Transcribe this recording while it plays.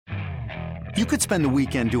You could spend the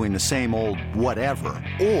weekend doing the same old whatever,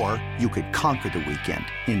 or you could conquer the weekend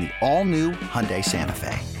in the all-new Hyundai Santa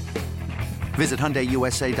Fe. Visit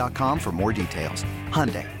HyundaiUSA.com for more details.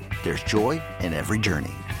 Hyundai, there's joy in every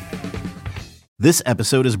journey. This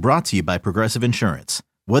episode is brought to you by Progressive Insurance.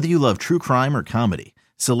 Whether you love true crime or comedy,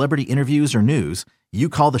 celebrity interviews or news, you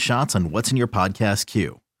call the shots on what's in your podcast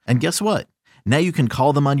queue. And guess what? Now you can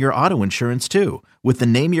call them on your auto insurance too with the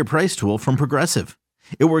Name Your Price tool from Progressive.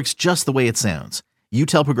 It works just the way it sounds. You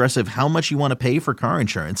tell Progressive how much you want to pay for car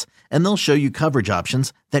insurance, and they'll show you coverage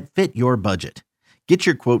options that fit your budget. Get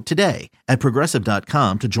your quote today at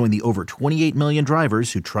Progressive.com to join the over 28 million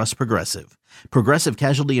drivers who trust Progressive. Progressive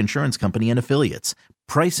Casualty Insurance Company and Affiliates.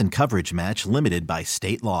 Price and coverage match limited by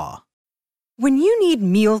state law. When you need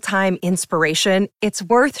mealtime inspiration, it's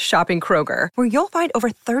worth shopping Kroger, where you'll find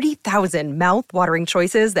over 30,000 mouth-watering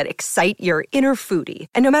choices that excite your inner foodie.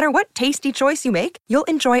 And no matter what tasty choice you make, you'll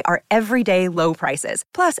enjoy our everyday low prices,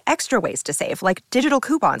 plus extra ways to save, like digital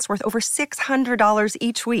coupons worth over $600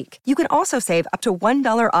 each week. You can also save up to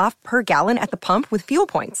 $1 off per gallon at the pump with fuel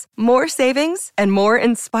points. More savings and more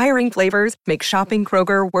inspiring flavors make shopping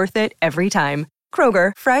Kroger worth it every time.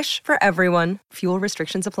 Kroger, fresh for everyone. Fuel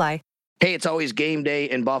restrictions apply. Hey, it's always game day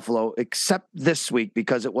in Buffalo, except this week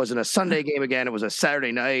because it wasn't a Sunday game again. It was a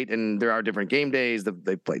Saturday night, and there are different game days.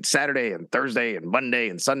 They played Saturday and Thursday and Monday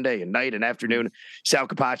and Sunday and night and afternoon. Sal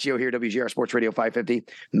Capaccio here, WGR Sports Radio 550.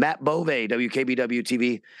 Matt Bove, WKBW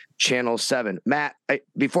TV, Channel 7. Matt,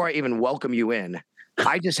 before I even welcome you in,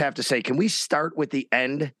 I just have to say, can we start with the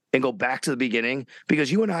end and go back to the beginning?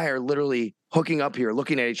 Because you and I are literally hooking up here,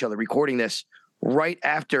 looking at each other, recording this right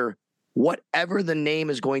after whatever the name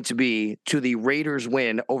is going to be to the Raiders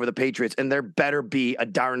win over the Patriots, and there better be a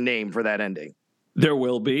darn name for that ending. There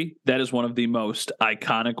will be. That is one of the most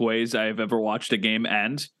iconic ways I have ever watched a game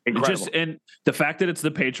end. Incredible. And the fact that it's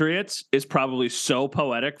the Patriots is probably so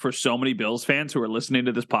poetic for so many Bills fans who are listening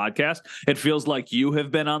to this podcast. It feels like you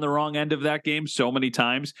have been on the wrong end of that game so many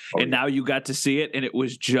times, now you got to see it, and it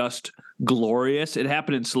was just glorious. It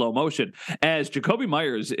happened in slow motion. As Jakobi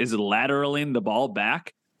Meyers is lateraling the ball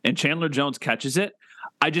back, and Chandler Jones catches it,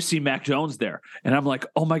 I just see Mac Jones there. And I'm like,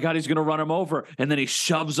 oh my God, he's going to run him over. And then he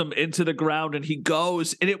shoves him into the ground and he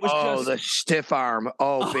goes. And it was the stiff arm.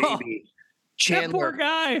 Oh, baby. Chandler, that poor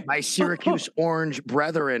guy. My Syracuse Orange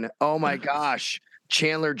brethren. Oh my gosh.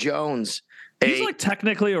 Chandler Jones. He's like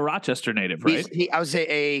technically a Rochester native, right? I would say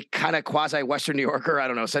a kind of quasi-Western New Yorker. I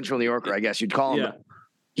don't know, Central New Yorker, I guess you'd call him.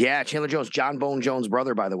 Yeah, Chandler Jones, John Bone Jones'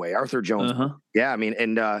 brother, by the way, Arthur Jones. Yeah, I mean,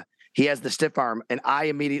 and he has the stiff arm, and I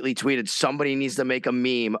immediately tweeted, somebody needs to make a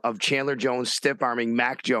meme of Chandler Jones stiff arming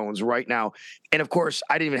Mac Jones right now. And of course,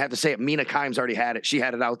 I didn't even have to say it. Mina Kimes already had it. She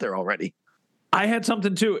had it out there already. I had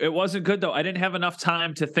something too. It wasn't good though. I didn't have enough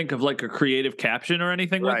time to think of like a creative caption or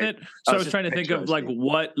anything with it. So I was trying to think of like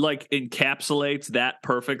what like encapsulates that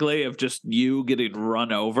perfectly of just you getting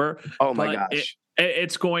run over. Oh my gosh.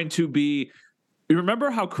 It's going to be, you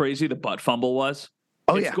remember how crazy the butt fumble was?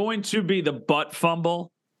 It's going to be the butt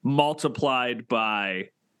fumble multiplied by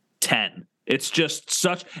 10. It's just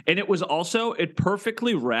such, and it was also, it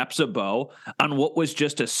perfectly wraps a bow on what was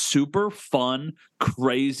just a super fun,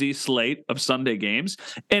 crazy slate of Sunday games.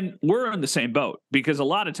 And we're in the same boat because a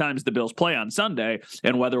lot of times the Bills play on Sunday,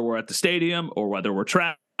 and whether we're at the stadium or whether we're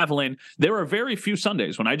traveling, there are very few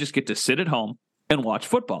Sundays when I just get to sit at home and watch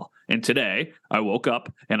football. And today I woke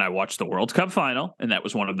up and I watched the World Cup final, and that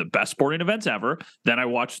was one of the best sporting events ever. Then I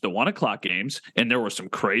watched the 1:00 games, and there were some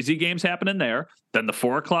crazy games happening there. Then the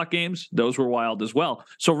 4:00 games, those were wild as well.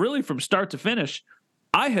 So really from start to finish,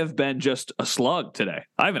 I have been just a slug today.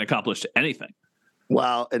 I haven't accomplished anything.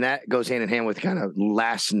 Well, and that goes hand in hand with kind of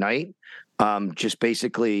last night. Just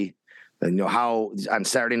basically, how on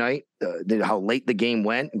Saturday night, how late the game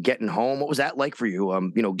went, getting home. What was that like for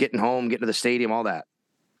you? Getting home, getting to the stadium, all that.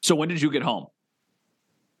 So when did you get home?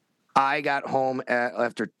 I got home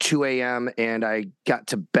after 2 a.m. and I got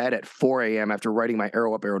to bed at 4 a.m. after writing my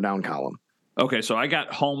Arrow Up, Arrow Down column. Okay, so I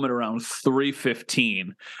got home at around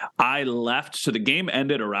 3:15. I left, so the game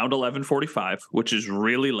ended around 11:45, which is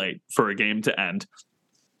really late for a game to end.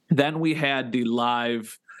 Then we had the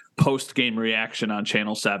live post-game reaction on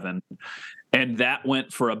Channel 7, and that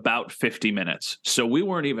went for about 50 minutes. So we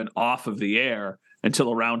weren't even off of the air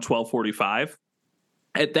until around 12:45.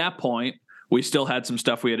 At that point, we still had some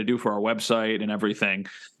stuff we had to do for our website and everything.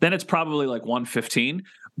 Then it's probably like 1:15,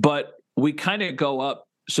 but we kind of go up.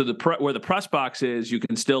 So where the press box is, you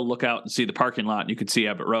can still look out and see the parking lot, and you could see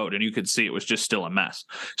Abbott Road, and you could see it was just still a mess.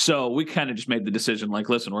 So we kind of just made the decision, like,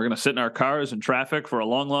 listen, we're going to sit in our cars in traffic for a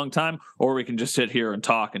long, long time, or we can just sit here and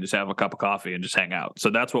talk and just have a cup of coffee and just hang out. So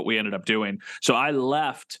that's what we ended up doing. So I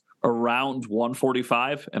left around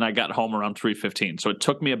 1:45, and I got home around 3:15. So it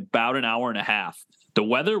took me about an hour and a half. The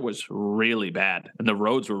weather was really bad, and the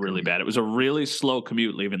roads were really bad. It was a really slow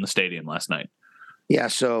commute leaving the stadium last night. Yeah,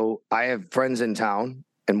 so I have friends in town,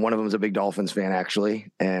 and one of them is a big Dolphins fan, actually.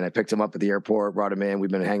 And I picked him up at the airport, brought him in. We've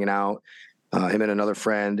been hanging out. Him and another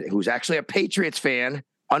friend who's actually a Patriots fan.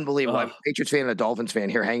 Unbelievable. I'm a Patriots fan and a Dolphins fan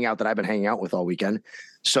here hanging out that I've been hanging out with all weekend.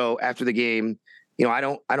 So after the game, I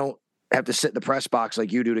don't have to sit in the press box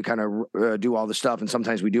like you do to kind of do all the stuff. And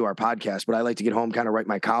sometimes we do our podcast, but I like to get home, kind of write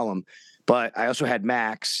my column. But I also had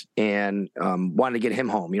Max and wanted to get him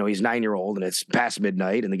home. He's 9-year-old and it's past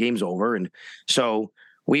midnight and the game's over. And so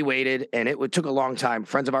we waited and it took a long time.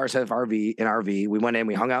 Friends of ours have an RV. We went in,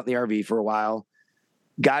 we hung out in the RV for a while,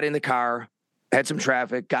 got in the car, had some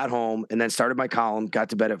traffic, got home, and then started my column, got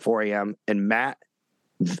to bed at 4 a.m. And Matt,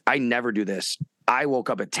 I never do this. I woke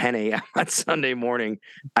up at 10 a.m. on Sunday morning.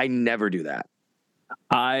 I never do that.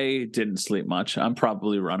 I didn't sleep much. I'm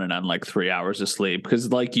probably running on like 3 hours of sleep because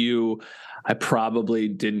like you, I probably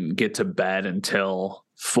didn't get to bed until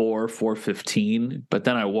 4:15, but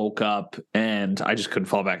then I woke up and I just couldn't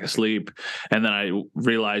fall back asleep. And then I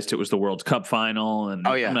realized it was the World Cup final. And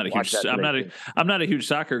I'm not a huge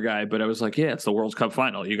soccer guy, but I was like, yeah, it's the World Cup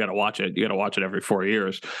final. You got to watch it. You got to watch it every 4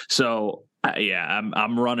 years. So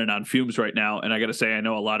I'm running on fumes right now. And I got to say, I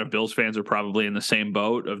know a lot of Bills fans are probably in the same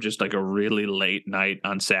boat of just like a really late night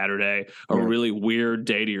on Saturday, a really weird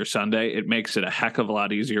day to your Sunday. It makes it a heck of a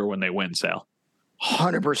lot easier when they win, Sal.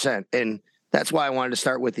 100%. And that's why I wanted to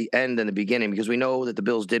start with the end and the beginning, because we know that the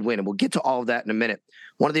Bills did win, and we'll get to all of that in a minute.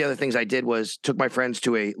 One of the other things I did was took my friends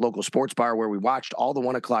to a local sports bar where we watched all the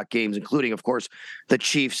 1:00 games, including, of course, the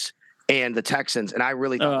Chiefs and the Texans. And I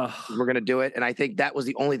really thought we're going to do it. And I think that was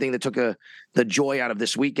the only thing that took the joy out of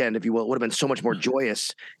this weekend, if you will. It would have been so much more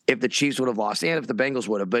joyous if the Chiefs would have lost and if the Bengals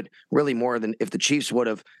would have, but really more than if the Chiefs would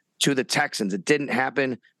have to the Texans. It didn't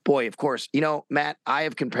happen. Boy, of course, Matt, I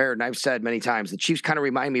have compared, and I've said many times, the Chiefs kind of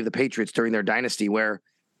remind me of the Patriots during their dynasty, where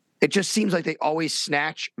it just seems like they always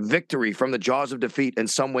snatch victory from the jaws of defeat in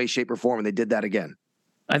some way, shape, or form, and they did that again.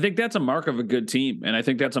 I think that's a mark of a good team. And I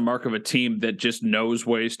think that's a mark of a team that just knows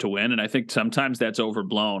ways to win. And I think sometimes that's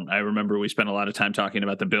overblown. I remember we spent a lot of time talking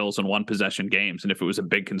about the Bills and one possession games, and if it was a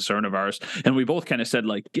big concern of ours. And we both kind of said,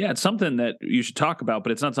 like, yeah, it's something that you should talk about,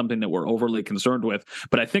 but it's not something that we're overly concerned with.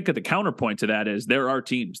 But I think that the counterpoint to that is there are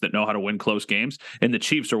teams that know how to win close games, and the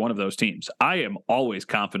Chiefs are one of those teams. I am always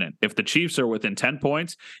confident if the Chiefs are within 10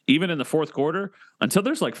 points, even in the fourth quarter, until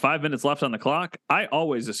there's like 5 minutes left on the clock, I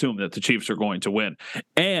always assume that the Chiefs are going to win.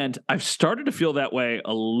 And I've started to feel that way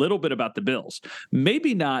a little bit about the Bills.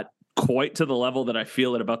 Maybe not quite to the level that I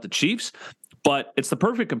feel it about the Chiefs, but it's the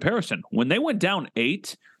perfect comparison. When they went down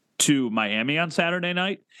 8 to Miami on Saturday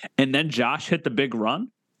night, and then Josh hit the big run,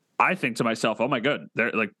 I think to myself, oh my God,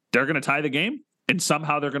 they're going to tie the game, and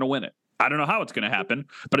somehow they're going to win it. I don't know how it's going to happen,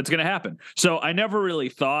 but it's going to happen. So I never really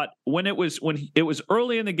thought when it was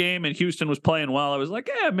early in the game and Houston was playing well, I was like,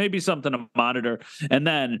 yeah, maybe something to monitor. And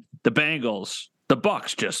then the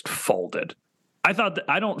Bucs just folded.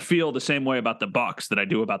 I don't feel the same way about the Bucs that I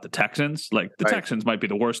do about the Texans. Like the Texans might be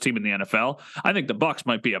the worst team in the NFL. I think the Bucs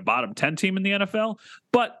might be a bottom 10 team in the NFL,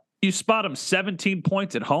 but you spot them 17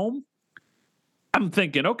 points at home. I'm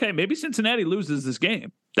thinking, okay, maybe Cincinnati loses this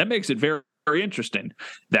game. That makes it very, very interesting.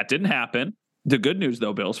 That didn't happen. The good news,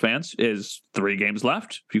 though, Bills fans, is 3 games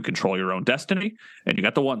left. You control your own destiny, and you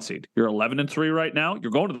got the 1 seed. You're 11-3 right now.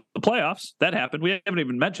 You're going to the playoffs. That happened. We haven't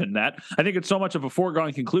even mentioned that. I think it's so much of a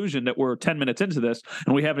foregone conclusion that we're 10 minutes into this,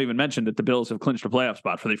 and we haven't even mentioned that the Bills have clinched a playoff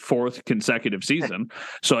spot for the 4th consecutive season.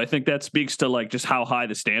 So I think that speaks to like just how high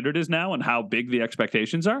the standard is now and how big the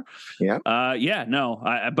expectations are. Yeah.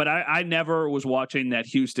 But I never was watching that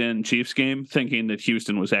Houston Chiefs game thinking that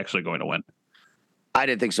Houston was actually going to win. I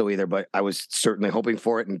didn't think so either, but I was certainly hoping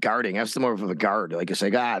for it and guarding. I was more of a guard. Like it's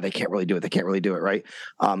like, they can't really do it. They can't really do it, right?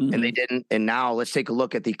 And they didn't. And now let's take a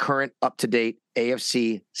look at the current up-to-date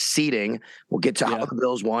AFC seeding. We'll get to how the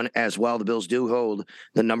Bills won as well. The Bills do hold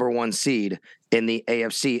the number 1 seed in the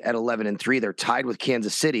AFC at 11-3. They're tied with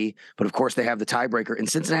Kansas City, but of course they have the tiebreaker. And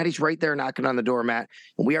Cincinnati's right there knocking on the door, Matt.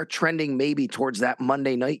 And we are trending maybe towards that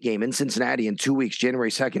Monday night game in Cincinnati in 2 weeks,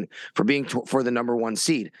 January 2nd, for being for the number 1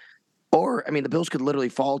 seed. Or, I mean, the Bills could literally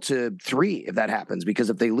fall to 3 if that happens, because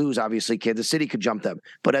if they lose, obviously Kansas City could jump them.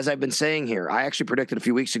 But as I've been saying here, I actually predicted a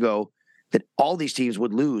few weeks ago that all these teams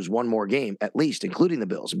would lose one more game, at least, including the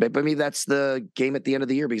Bills. But I mean, that's the game at the end of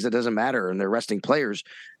the year because it doesn't matter and they're resting players.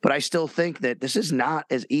 But I still think that this is not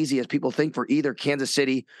as easy as people think for either Kansas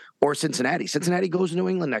City or Cincinnati. Cincinnati goes to New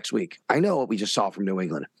England next week. I know what we just saw from New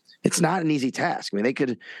England. It's not an easy task. I mean, they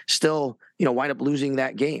could still, wind up losing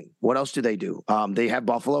that game. What else do? They have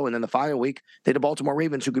Buffalo, and then the final week, they had the Baltimore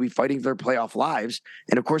Ravens, who could be fighting for their playoff lives.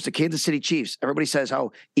 And, of course, the Kansas City Chiefs. Everybody says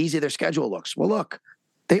how easy their schedule looks. Well, look,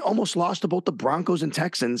 they almost lost to both the Broncos and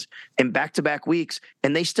Texans in back-to-back weeks,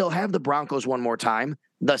 and they still have the Broncos one more time,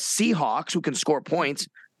 the Seahawks, who can score points,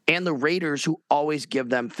 and the Raiders, who always give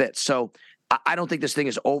them fits. So I don't think this thing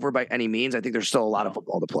is over by any means. I think there's still a lot of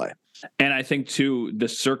football to play. And I think, too, the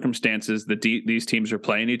circumstances that these teams are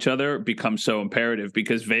playing each other become so imperative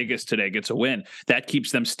because Vegas today gets a win. That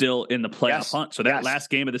keeps them still in the playoff hunt. So that last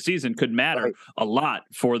game of the season could matter a lot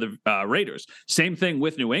for the Raiders. Same thing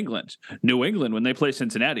with New England. New England, when they play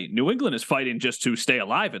Cincinnati, New England is fighting just to stay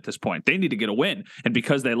alive at this point. They need to get a win. And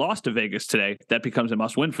because they lost to Vegas today, that becomes a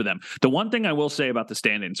must-win for them. The one thing I will say about the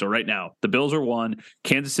standings, so right now, the Bills are 1,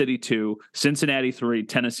 Kansas City 2, Cincinnati 3,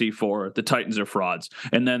 Tennessee 4, the Titans are frauds.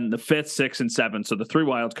 And then the 5th, 6th, and 7th, so the 3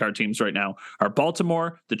 wild card teams right now are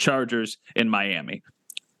Baltimore, the Chargers, and Miami.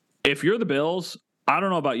 If you're the Bills, I don't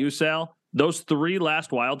know about you, Sal, those 3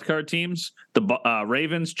 last wild card teams, the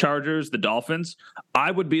Ravens, Chargers, the Dolphins,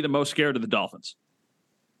 I would be the most scared of the Dolphins.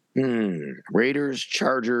 Raiders,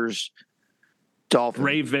 Chargers, Dolphins.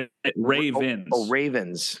 Ravens.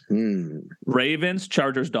 Ravens. Ravens,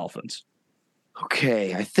 Chargers, Dolphins.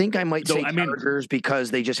 Okay, I think I might say Chargers because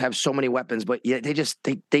they just have so many weapons, but yeah,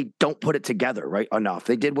 they don't put it together right enough.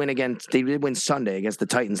 They did win Sunday against the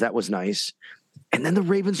Titans. That was nice. And then the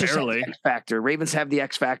Ravens just have the X factor. Ravens have the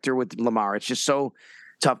X factor with Lamar. It's just so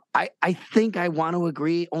tough. I think I want to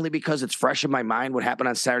agree only because it's fresh in my mind what happened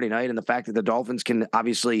on Saturday night and the fact that the Dolphins can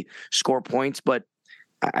obviously score points, but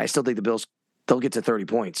I still think the Bills, they'll get to 30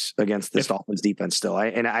 points against this Dolphins defense still.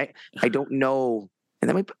 I don't know. And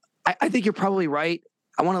then I think you're probably right.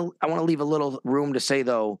 I want to leave a little room to say,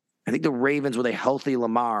 though, I think the Ravens with a healthy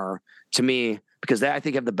Lamar, to me, because they, I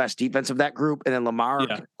think, have the best defense of that group, and then Lamar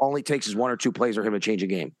only takes his 1 or 2 plays for him to change a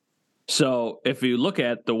game. So if you look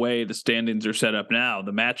at the way the standings are set up now,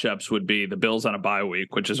 the matchups would be the Bills on a bye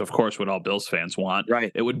week, which is, of course, what all Bills fans want.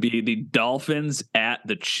 Right. It would be the Dolphins at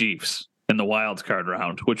the Chiefs in the wild card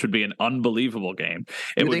round, which would be an unbelievable game.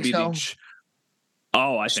 It would be so?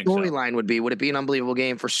 I think storyline would it be an unbelievable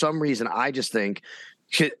game? For some reason, I just think,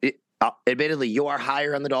 admittedly, you are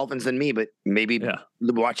higher on the Dolphins than me, but maybe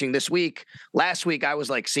watching this week, last week I was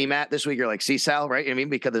like, see Matt, this week you're like, see Sal, right? I mean,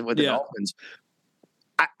 because with the Dolphins,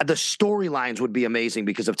 the storylines would be amazing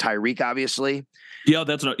because of Tyreek, obviously. Yeah,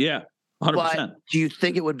 that's 100%. But do you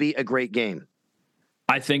think it would be a great game?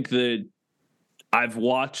 I think that I've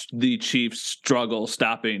watched the Chiefs struggle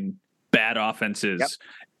stopping bad offenses.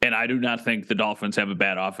 And I do not think the Dolphins have a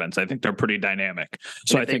bad offense. I think they're pretty dynamic.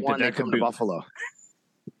 So I think that could be Buffalo.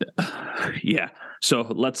 Yeah. So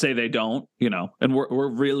let's say they don't, and we're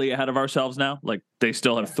really ahead of ourselves now. Like they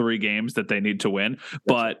still have 3 games that they need to win,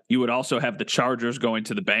 but you would also have the Chargers going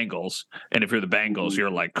to the Bengals. And if you're the Bengals, you're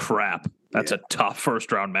like, crap, that's a tough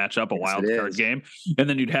first round matchup, a wild card game. And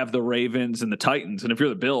then you'd have the Ravens and the Titans. And if you're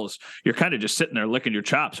the Bills, you're kind of just sitting there licking your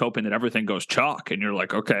chops, hoping that everything goes chalk. And you're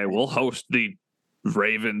like, okay, we'll host the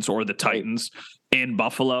Ravens or the Titans in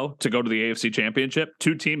Buffalo to go to the AFC Championship,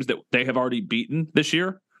 2 teams that they have already beaten this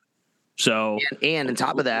year. So, and on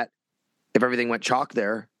top of that, if everything went chalk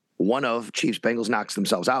there, one of Chiefs Bengals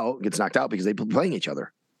gets knocked out because they've been playing each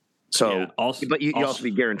other. So, but you also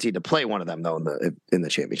be guaranteed to play one of them though in the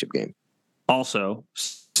championship game. Also,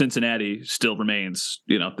 Cincinnati still remains,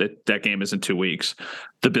 that game is in 2 weeks.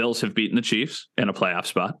 The Bills have beaten the Chiefs in a playoff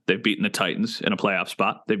spot. They've beaten the Titans in a playoff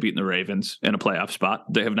spot. They've beaten the Ravens in a playoff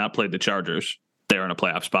spot. They have not played the Chargers. They're in a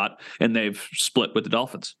playoff spot, and they've split with the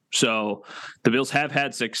Dolphins. So the Bills have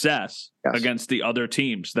had success against the other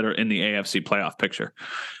teams that are in the AFC playoff picture.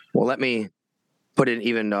 Well, let me put in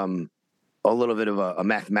even a little bit of a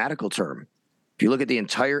mathematical term. If you look at the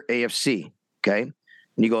entire AFC, okay, and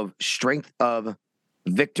you go strength of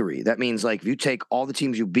victory, that means like if you take all the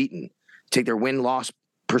teams you've beaten, take their win-loss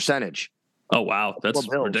percentage. Oh, wow. That's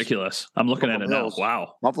ridiculous. I'm looking at it now.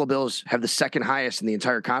 Wow. Buffalo Bills have the second highest in the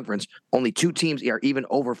entire conference. Only 2 teams are even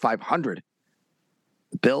over 500.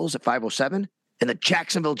 The Bills at 507 and the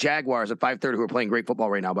Jacksonville Jaguars at 530, who are playing great football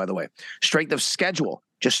right now, by the way. Strength of schedule.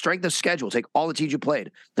 Just strength of schedule. Take all the teams you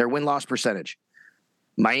played. Their win-loss percentage.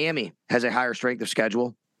 Miami has a higher strength of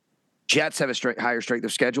schedule. Jets have a higher strength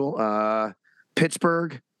of schedule.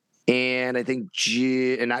 Pittsburgh. And I think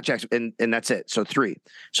not Jackson, and that's it. So 3.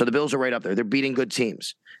 So the Bills are right up there. They're beating good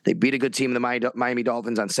teams. They beat a good team, the Miami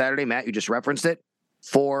Dolphins, on Saturday. Matt, you just referenced it,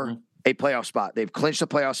 for a playoff spot. They've clinched a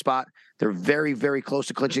playoff spot. They're very, very close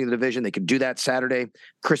to clinching the division. They could do that Saturday,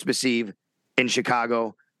 Christmas Eve in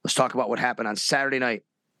Chicago. Let's talk about what happened on Saturday night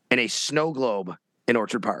in a snow globe in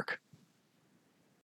Orchard Park.